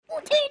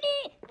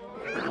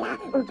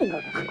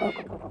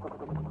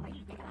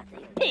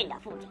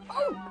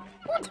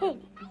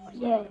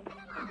Yeah.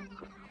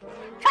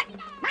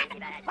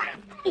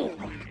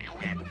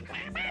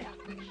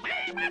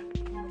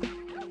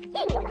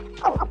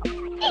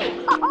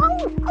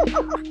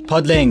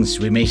 Podlings,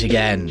 we meet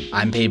again.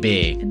 I'm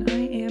PB. And I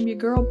am your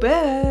girl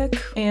Beck.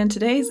 And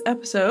today's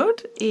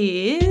episode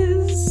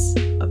is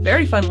a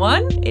very fun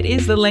one. It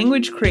is the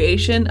language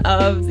creation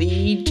of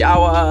the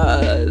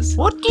Jawas.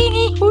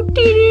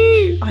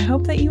 I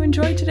hope that you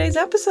enjoyed today's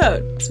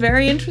episode. It's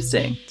very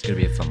interesting. It's going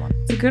to be a fun one.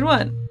 It's a good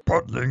one.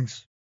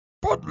 Podlings.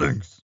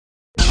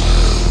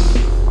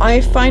 I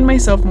find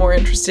myself more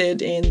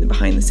interested in the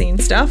behind the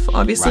scenes stuff,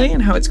 obviously, Right.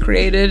 and how it's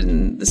created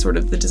and the sort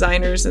of the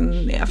designers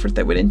and the effort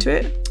that went into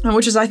it.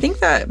 Which is, I think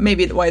that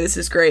maybe why this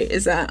is great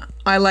is that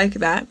I like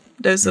that,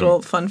 those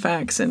little fun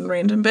facts and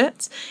random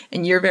bits.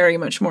 And you're very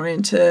much more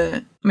into,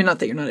 I mean, not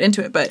that you're not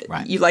into it, but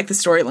Right. you like the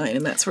storyline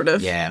and that sort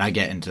of. Yeah, and I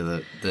get into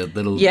the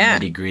little Yeah.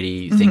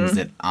 nitty-gritty things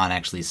that aren't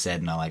actually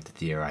said, and I like to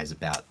theorize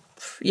about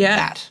Yeah,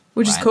 that.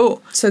 which is right?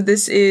 cool. So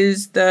this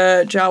is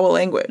the Jawa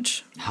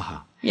language.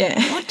 Haha.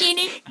 Yeah.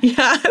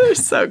 Yeah, they're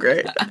so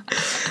great.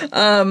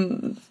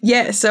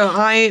 Yeah, so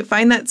I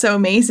find that so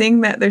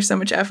amazing that there's so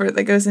much effort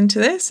that goes into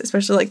this,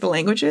 especially like the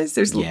languages.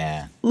 There's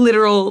Yeah.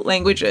 literal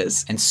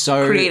languages And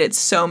so created,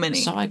 so many.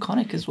 so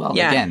iconic as well.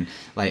 Yeah. Again,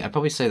 like I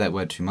probably say that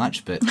word too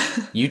much, but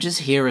you just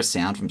hear a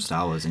sound from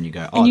Star Wars and you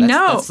go, "Oh, And you that's,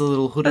 know. that's the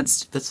little hooded,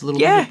 That's- that's the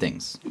little yeah. hooded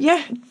things."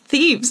 Yeah,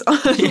 thieves on,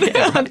 on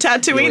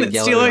Tatooine Little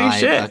that steal all your yellow-eyed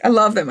shit. fuck- I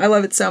love them. I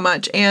love it so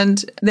much.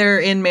 And they're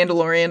in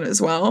Mandalorian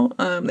as well.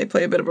 They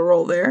play a bit of a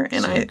role there.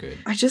 And So good.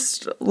 I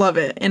just love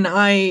it. And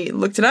I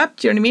looked it up.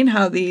 Do you know what I mean?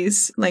 How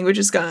these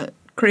languages got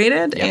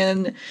created. Yep.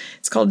 And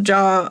it's called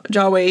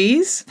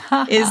Jawese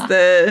is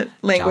the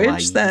language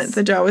Jawese. that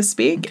the Jawas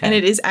speak. Okay. And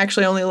it is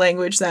actually only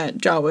language that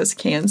Jawas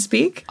can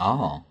speak.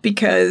 Oh,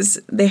 Because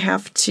they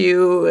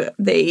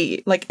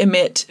like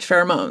emit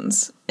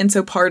pheromones. And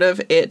so part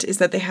of it is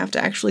that they have to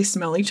actually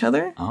smell each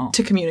other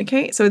to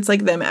communicate. So it's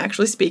like them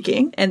actually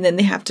speaking, and then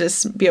they have to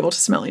be able to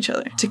smell each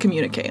other to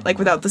communicate. Like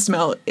without the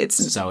smell,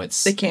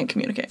 they can't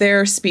communicate.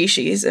 Their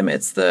species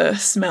emits the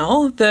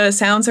smell. The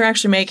sounds they're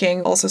actually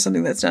making, also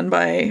something that's done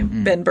by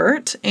Ben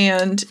Burt.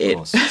 And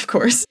course. of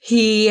course,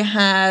 he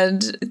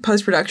had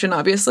post-production,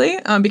 obviously,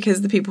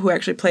 because the people who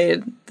actually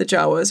played the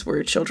Jawas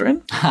were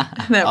children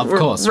that Of were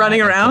course, running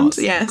right, of around. course,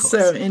 of Yeah, course.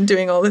 so in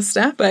doing all this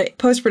stuff. But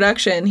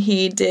post-production,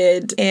 he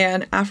did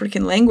an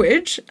African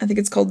language. I think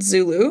it's called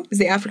Zulu. It's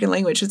the African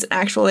language. It's an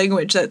actual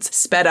language that's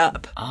sped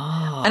up.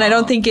 oh, And I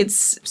don't think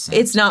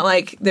it's not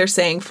like they're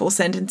saying full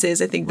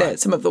sentences. I think that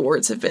some of the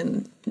words have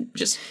been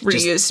just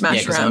reused,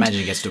 smashed because I around.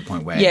 imagine it gets to a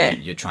point where Yeah.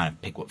 you're trying to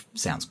pick what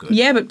sounds good.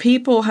 Yeah, but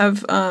people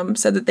have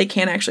said that they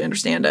can't actually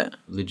understand it.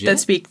 Legit? That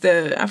speak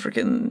the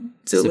African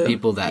Zulu. So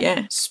people that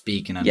yeah.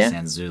 speak and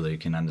understand Zulu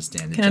can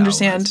understand the can Jawas.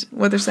 understand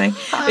what they're saying.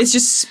 It's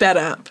just sped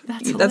up.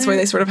 That's why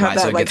they sort of have Right,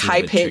 so that it like gets a little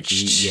high bit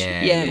pitched.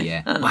 tricky.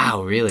 Yeah.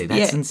 Wow, really?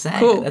 That's insane.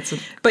 Cool. That's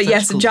but such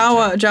yes, cool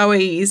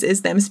Jawese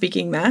is them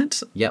speaking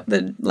that. Yep.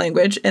 The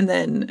language, and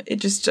then it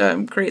just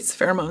creates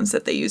pheromones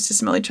that they use to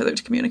smell each other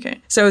to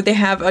communicate. So they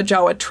have a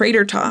Jawa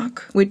trader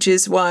talk, which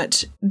is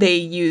what they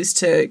use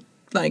to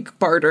like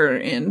barter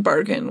and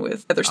bargain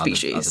with other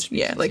species.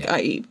 Yeah, like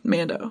i.e.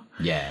 Mando.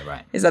 Yeah,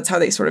 right. Is that's how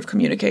they sort of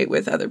communicate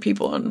with other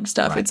people and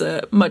stuff. Right. It's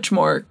a much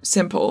more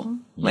simple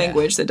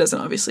language that doesn't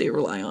obviously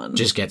rely on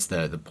Just gets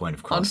the point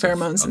of cross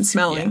pheromones and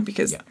smelling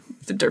because yeah.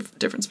 they're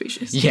different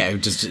species. Yeah,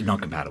 just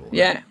not compatible.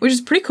 Yeah, which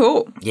is pretty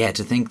cool. Yeah,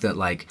 to think that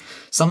like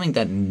something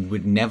that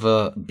would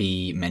never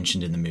be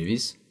mentioned in the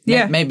movies.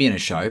 Yeah. Maybe in a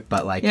show,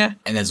 but like, Yeah.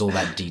 and there's all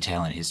that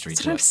detail and history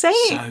That's to what I'm it. saying.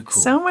 So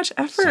cool. So much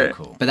effort. So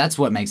cool. But that's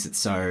what makes it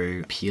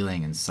so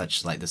appealing and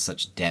such like there's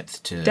such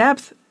depth to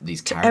these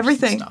characters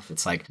everything. and stuff.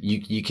 It's like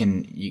you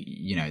can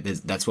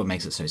that's what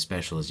makes it so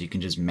special is you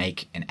can just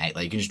make an A,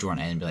 like you can just draw an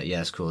A and be like, yeah,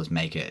 that's cool, let's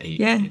make it.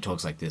 He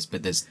talks like this,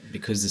 but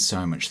because there's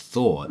so much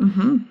thought.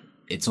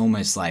 It's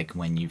almost like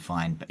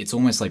it's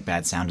almost like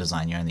bad sound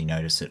design. You only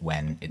notice it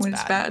when it's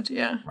bad.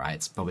 Yeah. Right,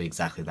 it's probably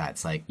exactly that.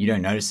 It's like you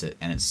don't notice it,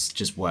 and it's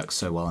just works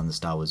so well in the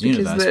Star Wars Because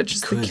universe. the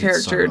because character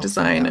it's so well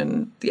design thought out.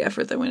 and the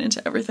effort that went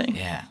into everything.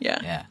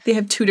 Yeah. They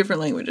have two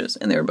different languages,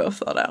 and they were both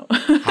thought out.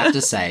 Have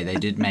to say they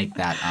did make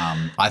that.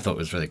 I thought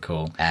was really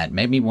cool and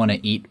made me want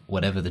to eat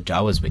whatever the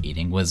Jawas were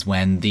eating. Was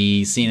when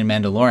the scene in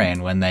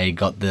Mandalorian when they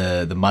got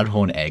the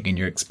Mudhorn egg, and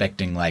you're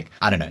expecting like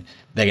I don't know.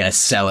 They're going to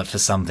sell it for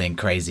something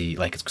crazy,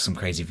 like it's some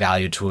crazy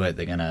value to it.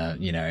 They're going to,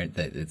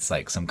 that it's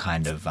like some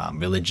kind of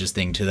religious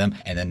thing to them.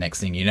 And then next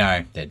thing you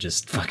know, they're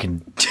just fucking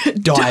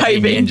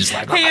diving in, just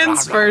like...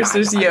 Hands first,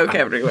 there's yolk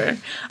everywhere.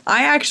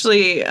 I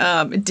actually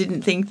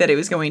didn't think that it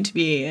was going to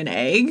be an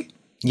egg.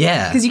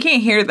 Yeah. Because you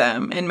can't hear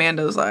them, and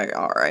Mando's like,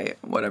 all right,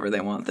 whatever they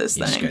want this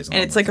He just thing. goes And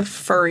along it's with like a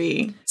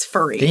furry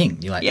thing.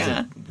 You're like,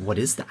 yeah. what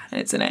is that?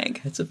 And it's an egg.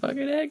 It's a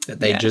fucking egg that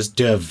they just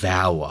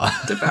devour.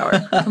 Devour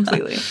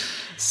completely.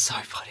 So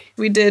funny.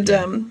 We did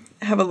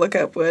have a look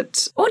up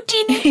what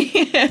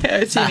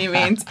Otini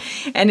means.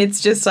 And it's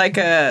just like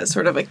a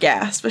sort of a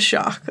gasp, a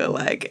shock, a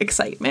like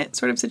excitement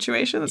sort of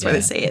situation. That's why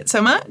they say it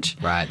so much.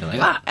 Right. They're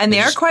like, and they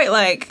are quite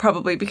like,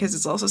 probably because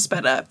it's also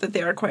sped up, that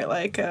they are quite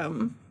like,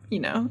 you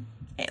know,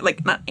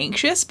 like not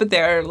anxious, but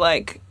they're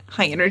like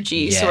high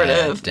energy, sort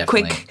of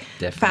quick,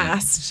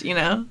 fast, you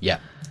know? Yeah.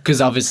 Because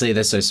obviously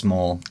they're so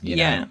small, you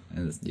know.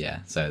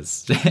 So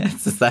it's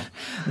just that,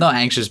 not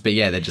anxious, but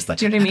they're just like.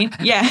 Do you know what I mean?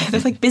 Yeah,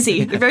 they're like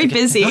busy. They're very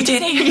busy.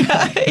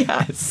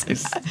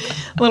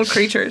 Little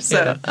creatures.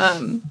 So,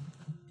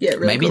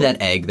 really maybe cool.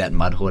 that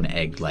mudhorn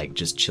egg, like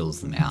just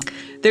chills them out.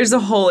 There's a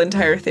whole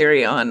entire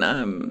theory on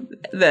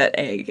that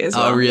egg as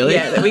well. Oh, really?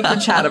 Yeah, that we can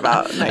chat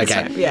about next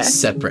time. Yeah,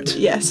 separate.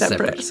 Yeah,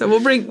 separate. So we'll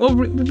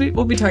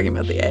be talking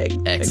about the egg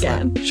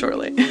again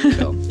shortly.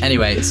 Cool.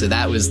 Anyway, so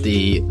that was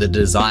the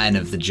design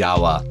of the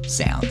Jawa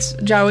sounds.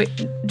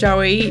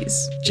 Jawais.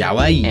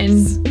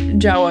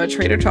 And Jawa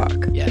Trader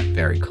Talk. Yeah,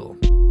 very cool.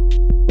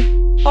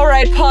 All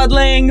right,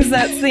 podlings,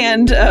 that's the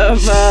end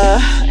of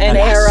an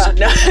era.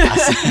 No.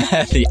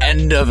 The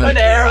end of an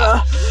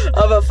era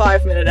of a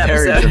 5-minute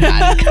episode. Very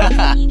dramatic.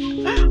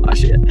 Oh,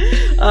 shit.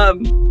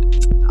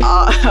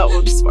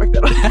 We'll just mark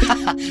that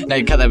off.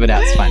 No, cut that bit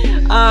out. It's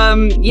fine.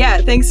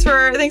 Thanks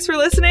for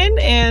listening,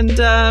 and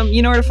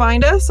you know where to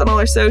find us on all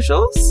our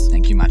socials.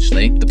 Thank you much,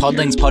 Lee. The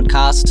Podlings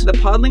Podcast. The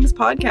Podlings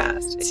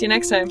Podcast. See you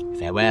next time.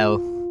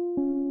 Farewell.